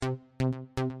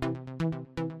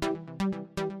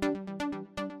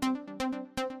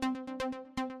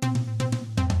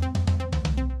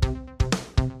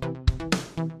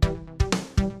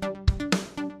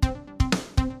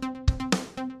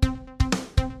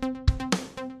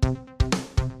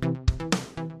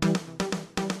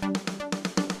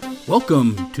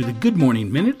Welcome to the Good Morning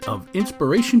Minute of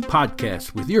Inspiration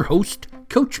podcast with your host,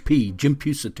 Coach P, Jim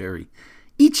Pusateri.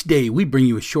 Each day we bring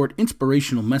you a short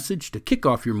inspirational message to kick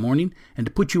off your morning and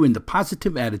to put you in the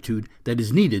positive attitude that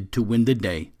is needed to win the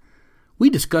day. We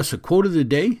discuss a quote of the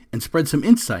day and spread some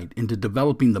insight into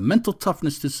developing the mental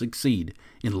toughness to succeed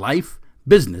in life,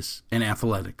 business, and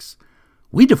athletics.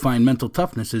 We define mental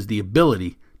toughness as the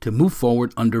ability to move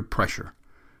forward under pressure.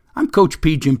 I'm Coach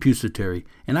P. Jim Pusateri,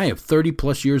 and I have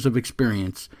 30-plus years of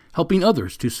experience helping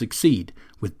others to succeed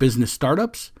with business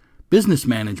startups, business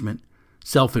management,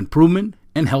 self-improvement,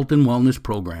 and health and wellness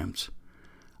programs.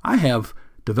 I have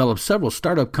developed several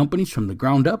startup companies from the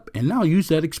ground up and now use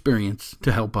that experience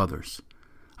to help others.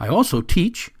 I also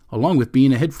teach, along with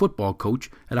being a head football coach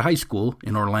at a high school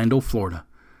in Orlando, Florida.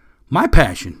 My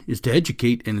passion is to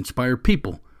educate and inspire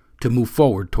people to move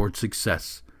forward towards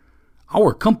success.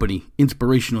 Our company,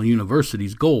 Inspirational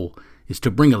University's goal is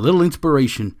to bring a little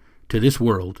inspiration to this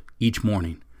world each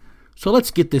morning. So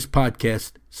let's get this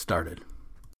podcast started.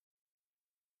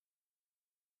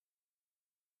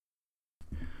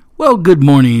 Well, good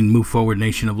morning, Move Forward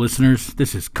Nation of listeners.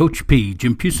 This is Coach P,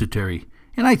 Jim Pusateri,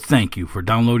 and I thank you for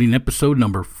downloading episode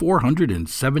number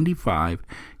 475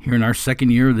 here in our second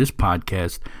year of this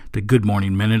podcast, the Good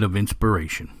Morning Minute of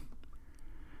Inspiration.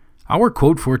 Our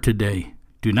quote for today: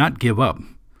 do not give up.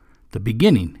 The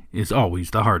beginning is always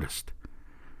the hardest.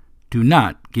 Do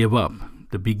not give up.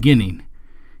 The beginning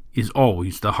is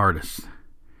always the hardest.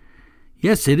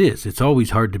 Yes, it is. It's always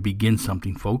hard to begin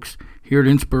something, folks. Here at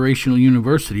Inspirational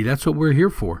University, that's what we're here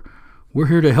for. We're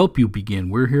here to help you begin.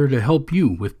 We're here to help you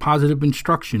with positive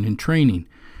instruction and training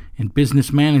in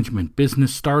business management,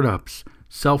 business startups,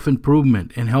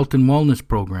 self-improvement, and health and wellness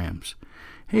programs.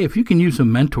 Hey, if you can use a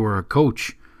mentor or a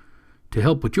coach to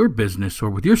help with your business or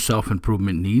with your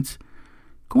self-improvement needs,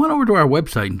 go on over to our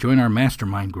website and join our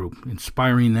mastermind group,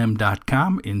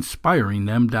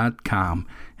 inspiringthem.com,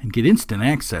 and get instant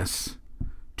access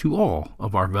to all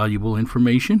of our valuable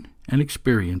information and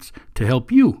experience to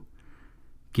help you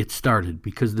get started,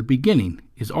 because the beginning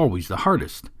is always the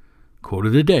hardest. Quote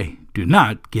of the day: do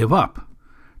not give up.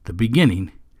 The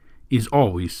beginning is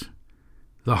always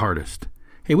the hardest.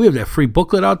 Hey, we have that free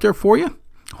booklet out there for you.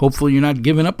 Hopefully you're not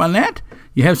giving up on that.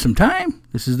 You have some time.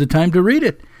 This is the time to read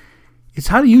it. It's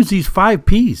how to use these 5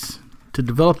 Ps to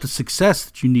develop the success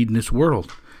that you need in this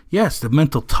world. Yes, the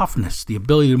mental toughness, the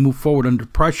ability to move forward under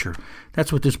pressure.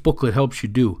 That's what this booklet helps you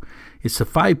do. It's the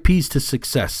 5 Ps to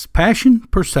success: passion,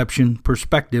 perception,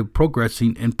 perspective,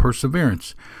 progressing, and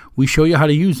perseverance. We show you how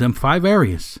to use them 5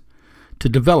 areas to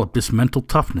develop this mental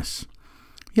toughness.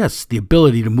 Yes, the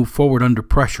ability to move forward under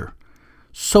pressure.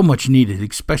 So much needed,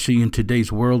 especially in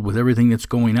today's world with everything that's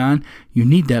going on. You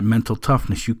need that mental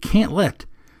toughness. You can't let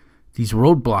these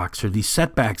roadblocks or these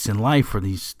setbacks in life or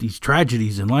these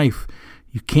tragedies in life,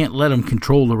 you can't let them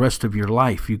control the rest of your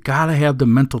life. You got to have the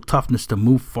mental toughness to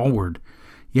move forward.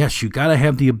 Yes, you got to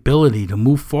have the ability to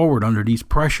move forward under these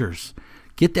pressures.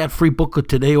 Get that free booklet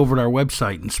today over at our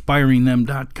website,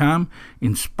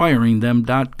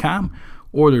 inspiringthem.com,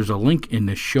 or there's a link in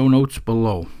the show notes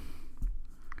below.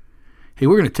 Hey,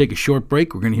 we're going to take a short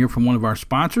break. We're going to hear from one of our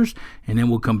sponsors, and then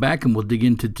we'll come back and we'll dig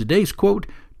into today's quote: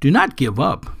 do not give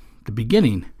up. The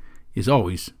beginning is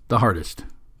always the hardest.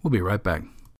 We'll be right back.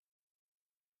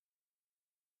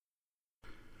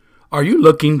 Are you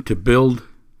looking to build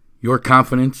your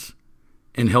confidence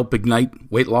and help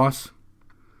ignite weight loss?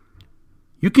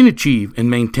 You can achieve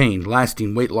and maintain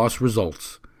lasting weight loss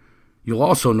results. You'll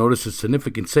also notice a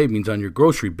significant savings on your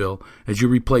grocery bill as you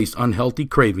replace unhealthy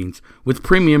cravings with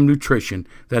premium nutrition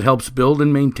that helps build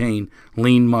and maintain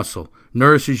lean muscle,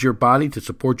 nourishes your body to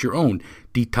support your own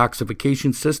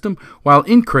detoxification system while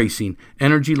increasing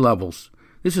energy levels.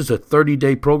 This is a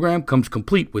 30-day program, comes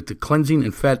complete with the cleansing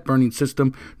and fat-burning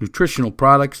system, nutritional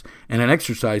products, and an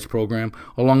exercise program,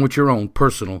 along with your own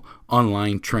personal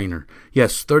online trainer.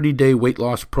 Yes, 30-day weight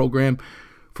loss program.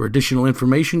 For additional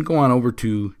information, go on over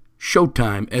to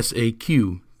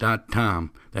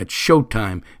ShowtimeSAQ.com. That's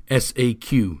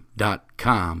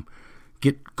ShowtimeSAQ.com.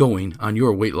 Get going on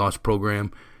your weight loss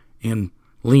program and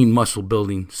lean muscle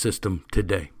building system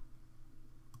today.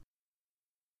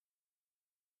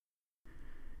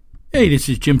 Hey, this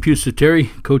is Jim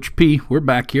Pusateri, Coach P. We're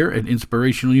back here at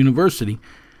Inspirational University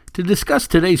to discuss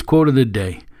today's quote of the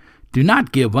day: do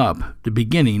not give up. The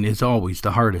beginning is always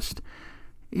the hardest.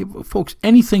 Folks,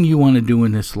 anything you want to do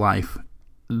in this life,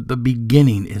 the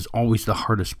beginning is always the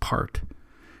hardest part.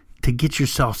 To get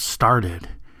yourself started.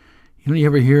 You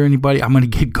ever hear anybody, I'm going to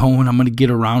get going, I'm going to get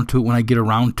around to it when I get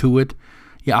around to it?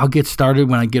 Yeah, I'll get started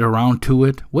when I get around to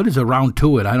it. What is around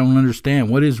to it? I don't understand.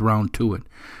 What is around to it?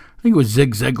 I think it was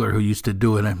Zig Ziglar who used to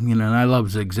do it. And I love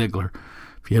Zig Ziglar.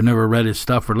 If you have never read his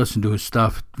stuff or listened to his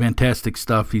stuff, fantastic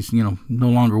stuff. He's no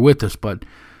longer with us, but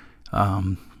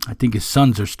I think his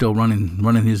sons are still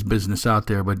running his business out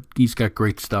there. But he's got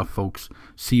great stuff, folks.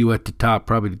 See You at the Top,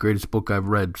 probably the greatest book I've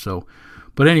read. So,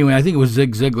 but anyway, I think it was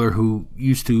Zig Ziglar who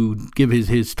used to give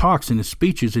his talks and his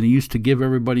speeches, and he used to give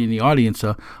everybody in the audience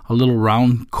a little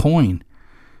round coin,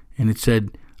 and it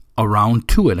said "around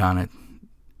to it" on it.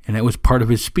 And that was part of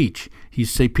his speech. He'd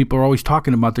say people are always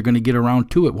talking about they're going to get around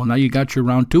to it. Well, now you got your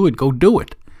round to it. Go do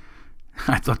it.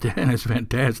 I thought that is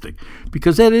fantastic.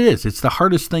 Because that it is. It's the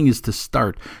hardest thing is to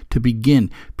start, to begin.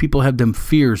 People have them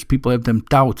fears. People have them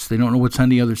doubts. They don't know what's on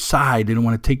the other side. They don't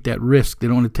want to take that risk. They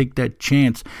don't want to take that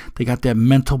chance. They got that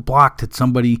mental block that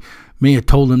somebody may have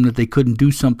told them that they couldn't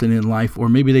do something in life, or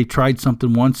maybe they tried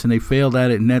something once and they failed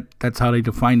at it, and that's how they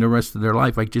define the rest of their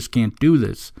life. I just can't do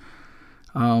this.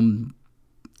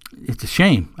 It's a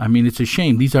shame. It's a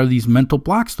shame. These are these mental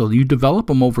blocks, though. You develop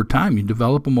them over time. You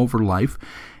develop them over life,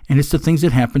 and it's the things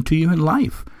that happen to you in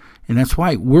life. And that's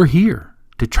why we're here,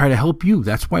 to try to help you.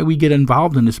 That's why we get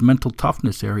involved in this mental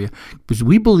toughness area, because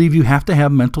we believe you have to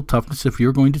have mental toughness if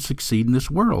you're going to succeed in this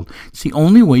world. It's the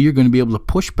only way you're going to be able to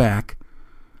push back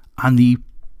on the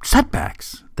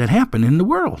setbacks that happen in the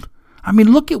world.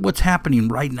 Look at what's happening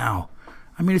right now.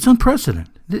 It's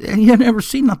unprecedented. And you've never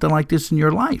seen nothing like this in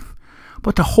your life.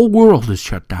 But the whole world is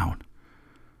shut down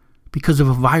because of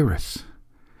a virus.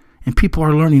 And people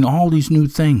are learning all these new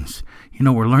things.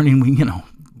 We're learning,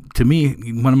 to me,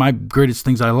 one of my greatest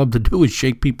things I love to do is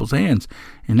shake people's hands.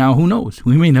 And now who knows?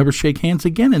 We may never shake hands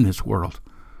again in this world.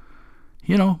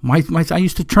 I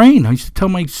used to train. I used to tell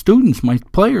my students, my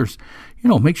players,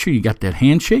 make sure you got that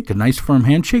handshake, a nice firm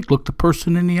handshake, look the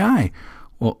person in the eye.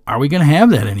 Well, are we going to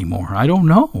have that anymore? I don't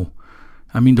know.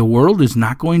 The world is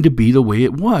not going to be the way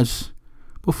it was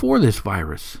before this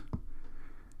virus.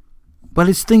 But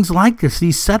it's things like this,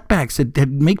 these setbacks that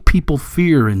make people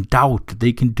fear and doubt that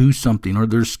they can do something, or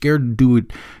they're scared to do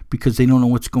it because they don't know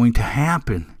what's going to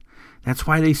happen. That's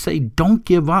why they say don't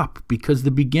give up, because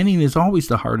the beginning is always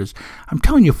the hardest. I'm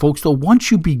telling you, folks, though, once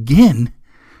you begin,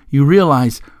 you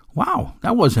realize, wow,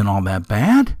 that wasn't all that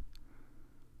bad.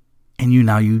 And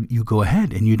you go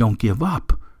ahead and you don't give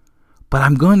up. But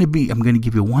I'm going to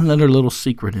give you one other little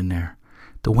secret in there.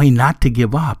 The way not to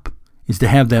give up is to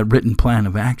have that written plan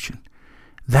of action.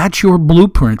 That's your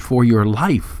blueprint for your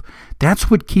life. That's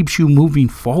what keeps you moving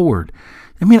forward.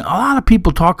 A lot of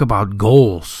people talk about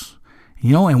goals,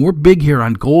 and we're big here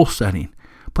on goal setting.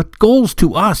 But goals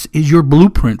to us is your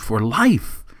blueprint for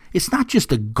life. It's not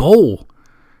just a goal.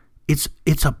 It's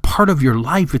a part of your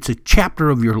life. It's a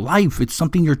chapter of your life. It's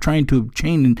something you're trying to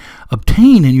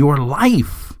obtain in your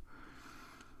life.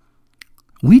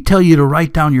 We tell you to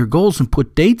write down your goals and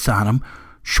put dates on them,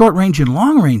 short range and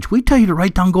long range. We tell you to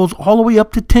write down goals all the way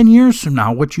up to 10 years from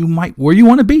now, where you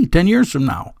want to be 10 years from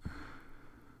now.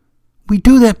 We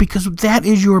do that because that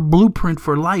is your blueprint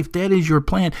for life. That is your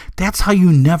plan. That's how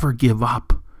you never give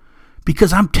up.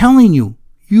 Because I'm telling you,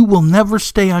 you will never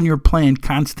stay on your plan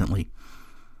constantly.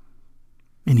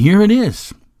 And here it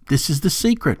is. This is the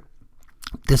secret.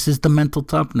 This is the mental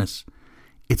toughness.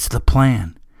 It's the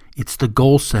plan. It's the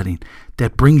goal setting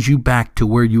that brings you back to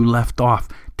where you left off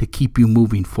to keep you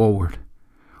moving forward.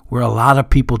 Where a lot of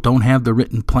people don't have the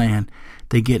written plan,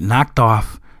 they get knocked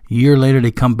off. A year later,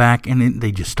 they come back and then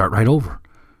they just start right over.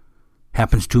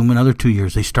 Happens to them another 2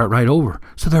 years, they start right over.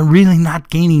 So they're really not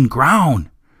gaining ground.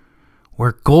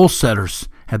 Where goal setters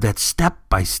have that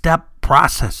step-by-step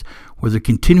process where they're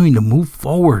continuing to move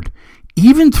forward,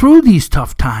 even through these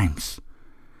tough times,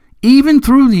 even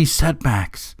through these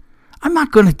setbacks. I'm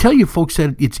not going to tell you, folks,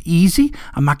 that it's easy.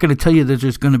 I'm not going to tell you that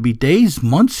there's going to be days,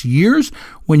 months, years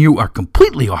when you are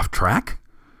completely off track,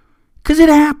 because it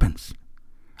happens.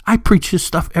 I preach this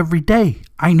stuff every day.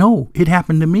 I know it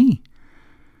happened to me.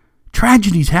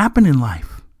 Tragedies happen in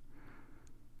life.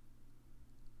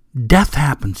 Death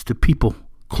happens to people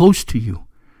close to you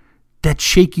that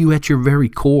shake you at your very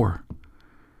core,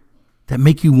 that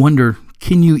make you wonder,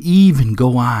 can you even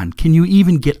go on? Can you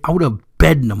even get out of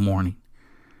bed in the morning?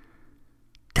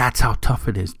 That's how tough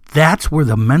it is. That's where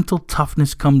the mental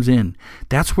toughness comes in.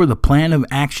 That's where the plan of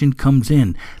action comes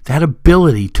in. That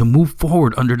ability to move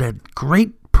forward under that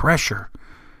great pressure.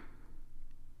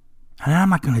 And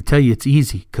I'm not going to tell you it's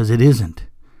easy, because it isn't.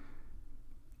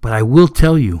 But I will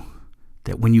tell you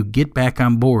that when you get back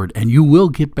on board, and you will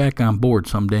get back on board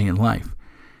someday in life,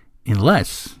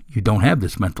 unless you don't have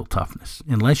this mental toughness,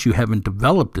 unless you haven't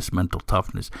developed this mental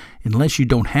toughness, unless you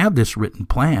don't have this written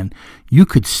plan, you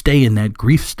could stay in that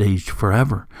grief stage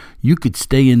forever. You could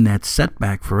stay in that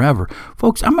setback forever.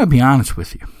 Folks, I'm going to be honest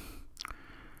with you.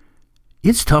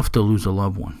 It's tough to lose a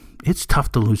loved one. It's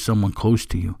tough to lose someone close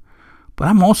to you. But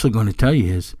I'm also going to tell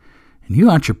you is, and you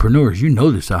entrepreneurs, you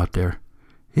know this out there,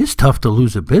 it's tough to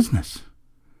lose a business.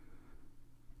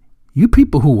 You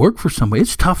people who work for somebody,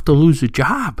 it's tough to lose a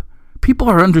job. People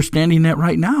are understanding that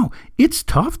right now. It's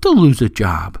tough to lose a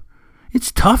job.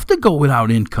 It's tough to go without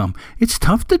income. It's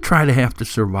tough to try to have to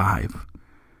survive.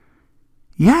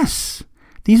 Yes,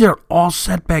 these are all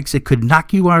setbacks that could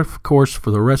knock you off course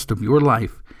for the rest of your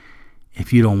life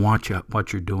if you don't watch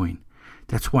what you're doing.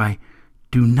 That's why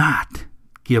do not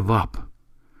give up.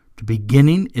 The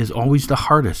beginning is always the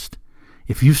hardest.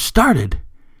 If you've started,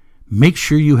 make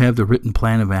sure you have the written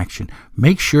plan of action.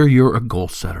 Make sure you're a goal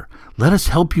setter. Let us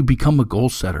help you become a goal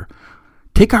setter.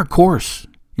 Take our course,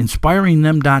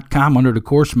 inspiringthem.com, under the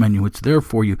course menu. It's there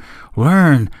for you.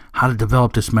 Learn how to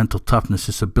develop this mental toughness,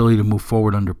 this ability to move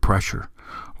forward under pressure.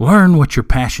 Learn what your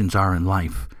passions are in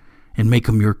life and make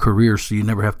them your career so you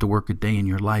never have to work a day in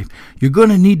your life. You're going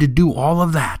to need to do all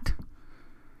of that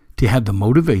to have the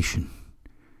motivation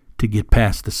to get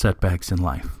past the setbacks in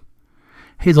life.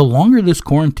 Hey, the longer this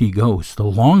quarantine goes, the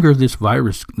longer this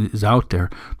virus is out there,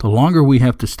 the longer we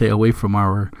have to stay away from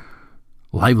our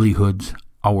livelihoods,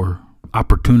 our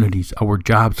opportunities, our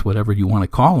jobs, whatever you want to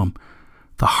call them,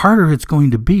 the harder it's going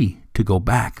to be to go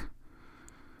back.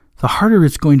 The harder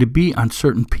it's going to be on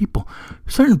certain people.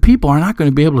 Certain people are not going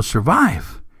to be able to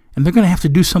survive, and they're going to have to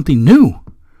do something new,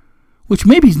 which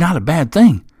maybe is not a bad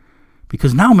thing,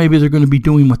 because now maybe they're going to be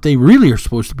doing what they really are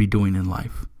supposed to be doing in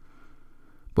life.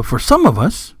 But for some of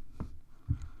us,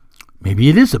 maybe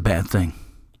it is a bad thing.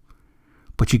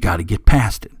 But you got to get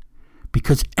past it,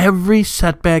 because every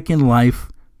setback in life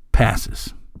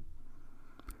passes.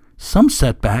 Some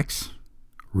setbacks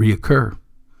reoccur.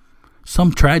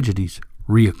 Some tragedies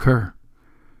reoccur.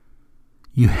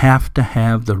 You have to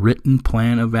have the written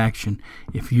plan of action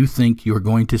if you think you're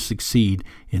going to succeed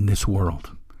in this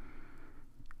world.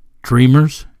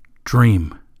 Dreamers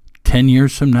dream. 10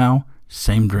 years from now,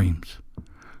 same dreams.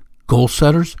 Goal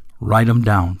setters, write them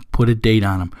down. Put a date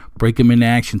on them. Break them into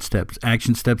action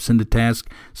steps into task.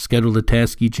 Schedule the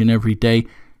task each and every day.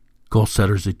 Goal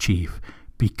setters achieve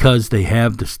because they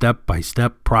have the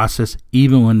step-by-step process.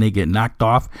 Even when they get knocked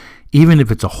off, even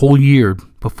if it's a whole year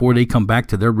before they come back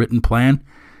to their written plan,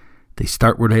 they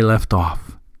start where they left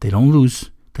off. They don't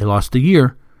lose. They lost a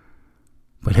year.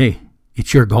 But hey,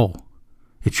 it's your goal.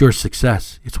 It's your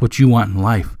success. It's what you want in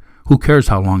life. Who cares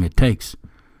how long it takes?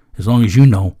 As long as you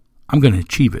know, I'm going to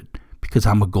achieve it because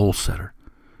I'm a goal setter.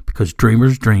 Because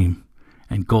dreamers dream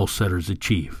and goal setters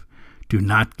achieve. Do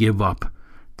not give up.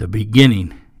 The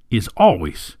beginning is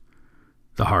always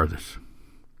the hardest.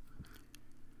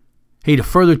 Hey, to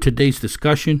further today's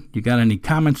discussion, you got any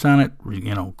comments on it,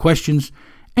 questions,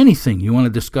 anything you want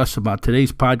to discuss about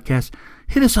today's podcast,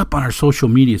 hit us up on our social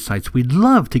media sites. We'd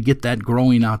love to get that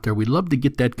growing out there. We'd love to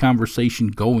get that conversation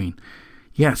going.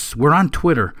 Yes, we're on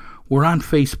Twitter. We're on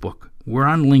Facebook. We're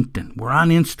on LinkedIn. We're on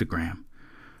Instagram,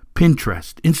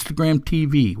 Pinterest, Instagram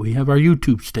TV. We have our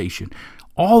YouTube station.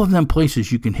 All of them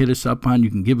places you can hit us up on.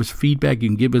 You can give us feedback. You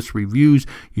can give us reviews.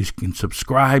 You can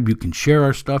subscribe. You can share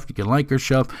our stuff. You can like our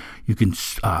stuff. You can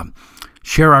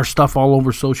share our stuff all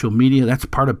over social media. That's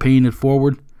part of paying it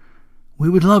forward. We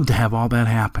would love to have all that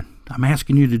happen. I'm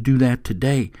asking you to do that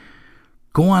today.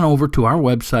 Go on over to our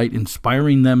website,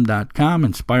 inspiringthem.com,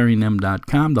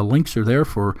 inspiringthem.com. The links are there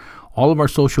for all of our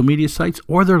social media sites,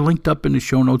 or they're linked up in the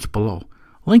show notes below.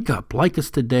 Link up, like us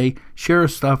today, share our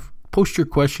stuff, post your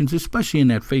questions, especially in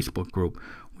that Facebook group.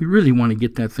 We really want to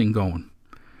get that thing going.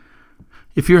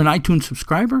 If you're an iTunes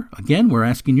subscriber, again, we're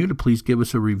asking you to please give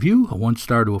us a review, a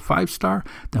 1-star to a 5-star.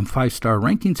 Them 5-star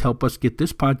rankings help us get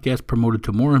this podcast promoted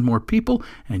to more and more people,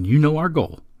 and you know our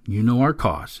goal. You know our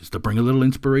cause is to bring a little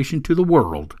inspiration to the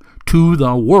world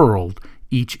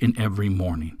each and every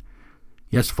morning.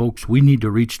 Yes, folks, we need to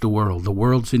reach the world. The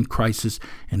world's in crisis,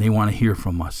 and they want to hear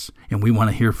from us, and we want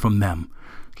to hear from them.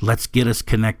 Let's get us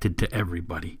connected to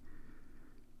everybody.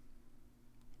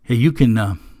 Hey, you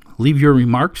can leave your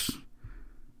remarks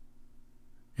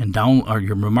and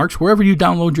your remarks wherever you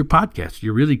download your podcast.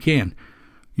 You really can.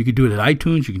 You can do it at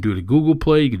iTunes. You can do it at Google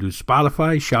Play. You can do it at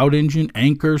Spotify, Shout Engine,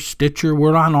 Anchor, Stitcher.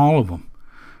 We're on all of them.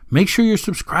 Make sure you're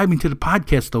subscribing to the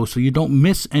podcast, though, so you don't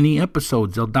miss any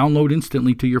episodes. They'll download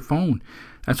instantly to your phone.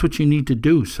 That's what you need to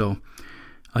do. So,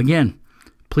 again,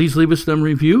 please leave us them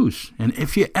reviews. And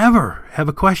if you ever have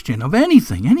a question of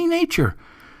anything, any nature,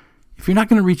 if you're not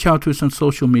going to reach out to us on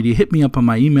social media, hit me up on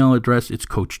my email address. It's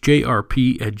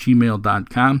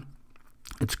coachjrp@gmail.com.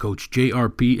 It's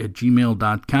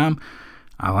coachjrp@gmail.com.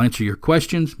 I'll answer your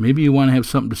questions. Maybe you want to have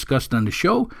something discussed on the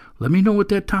show. Let me know what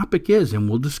that topic is, and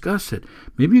we'll discuss it.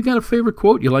 Maybe you got a favorite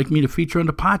quote you'd like me to feature on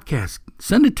the podcast.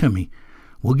 Send it to me.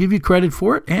 We'll give you credit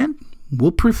for it, and we'll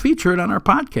feature it on our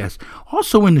podcast.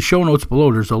 Also, in the show notes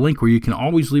below, there's a link where you can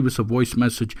always leave us a voice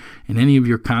message and any of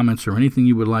your comments or anything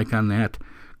you would like on that.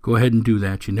 Go ahead and do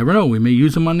that. You never know. We may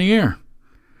use them on the air.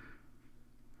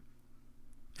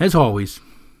 As always,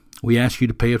 we ask you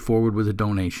to pay it forward with a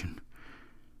donation.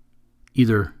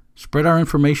 Either spread our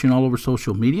information all over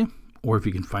social media, or if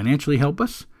you can financially help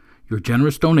us, your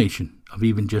generous donation of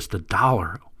even just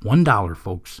 $1,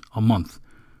 folks, a month,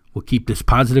 will keep this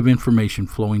positive information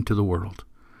flowing to the world.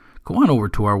 Go on over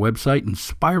to our website,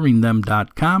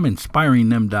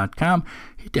 inspiringthem.com,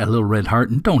 hit that little red heart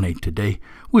and donate today.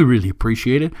 We really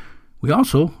appreciate it.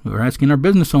 We're asking our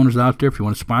business owners out there, if you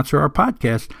want to sponsor our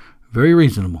podcast, very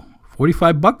reasonable.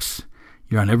 $45,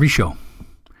 you're on every show.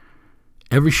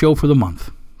 Every show for the month.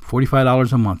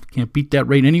 $45 a month. Can't beat that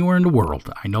rate anywhere in the world.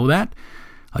 I know that.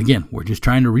 Again, we're just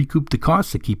trying to recoup the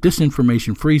costs to keep this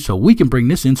information free so we can bring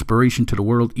this inspiration to the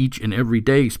world each and every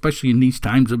day, especially in these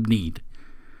times of need.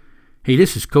 Hey,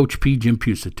 this is Coach P. Jim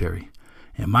Pusateri,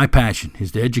 and my passion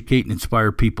is to educate and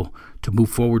inspire people to move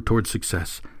forward towards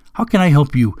success. How can I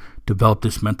help you develop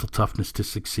this mental toughness to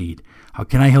succeed? How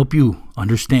can I help you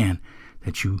understand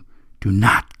that you do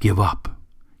not give up?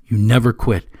 You never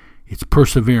quit. It's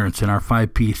perseverance in our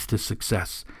 5 P's to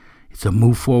success. It's a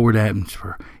move forward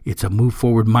atmosphere. It's a move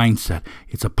forward mindset.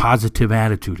 It's a positive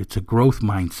attitude. It's a growth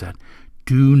mindset.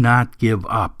 Do not give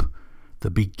up. The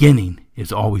beginning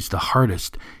is always the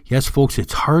hardest. Yes, folks,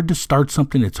 it's hard to start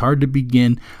something. It's hard to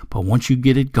begin. But once you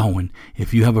get it going,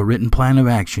 if you have a written plan of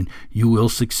action, you will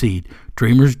succeed.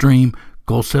 Dreamers dream.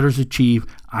 Goal setters achieve.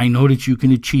 I know that you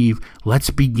can achieve.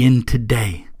 Let's begin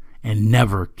today and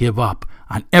never give up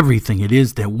on everything it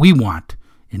is that we want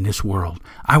in this world.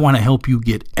 I want to help you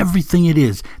get everything it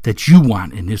is that you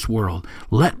want in this world.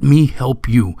 Let me help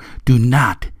you. Do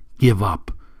not give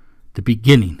up. The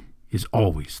beginning is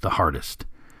always the hardest.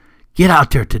 Get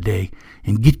out there today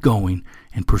and get going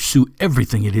and pursue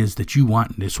everything it is that you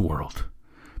want in this world.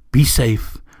 Be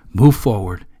safe, move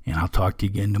forward, and I'll talk to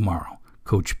you again tomorrow.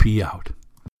 Coach P out.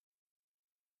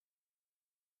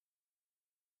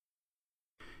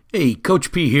 Hey,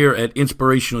 Coach P here at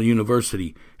Inspirational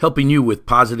University, helping you with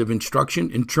positive instruction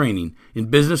and training in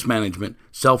business management,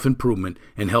 self-improvement,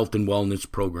 and health and wellness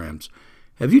programs.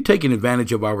 Have you taken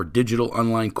advantage of our digital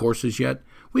online courses yet?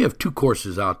 We have 2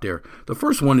 courses out there. The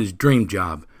first one is Dream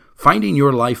Job, Finding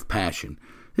Your Life Passion.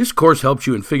 This course helps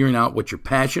you in figuring out what your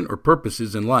passion or purpose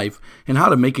is in life and how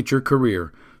to make it your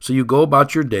career, so you go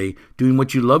about your day doing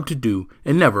what you love to do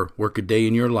and never work a day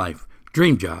in your life.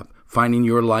 Dream Job, Finding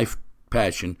Your Life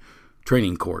Passion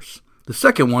training course. The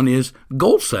second one is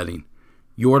Goal Setting,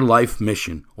 Your Life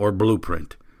Mission or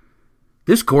Blueprint.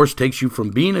 This course takes you from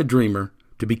being a dreamer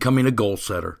to becoming a goal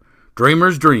setter.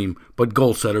 Dreamers dream, but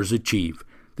goal setters achieve.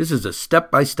 This is a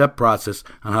step-by-step process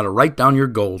on how to write down your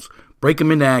goals, break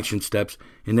them into action steps,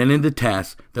 and then into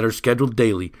tasks that are scheduled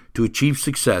daily to achieve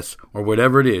success or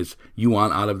whatever it is you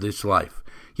want out of this life.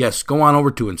 Yes, go on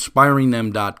over to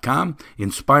inspiringthem.com,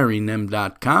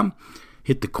 inspiringthem.com.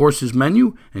 Hit the courses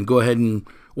menu and go ahead and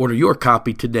order your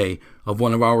copy today of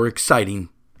one of our exciting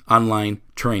online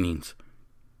trainings.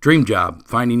 Dream Job,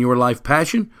 Finding Your Life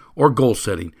Passion, or Goal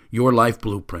Setting, Your Life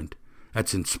Blueprint.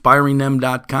 That's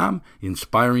inspiringthem.com,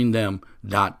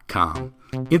 inspiringthem.com.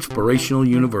 Inspirational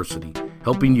University,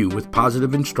 helping you with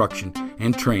positive instruction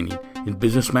and training in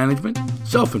business management,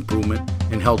 self-improvement,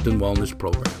 and health and wellness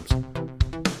programs.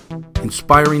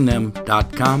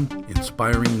 Inspiringthem.com,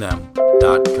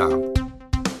 inspiringthem.com.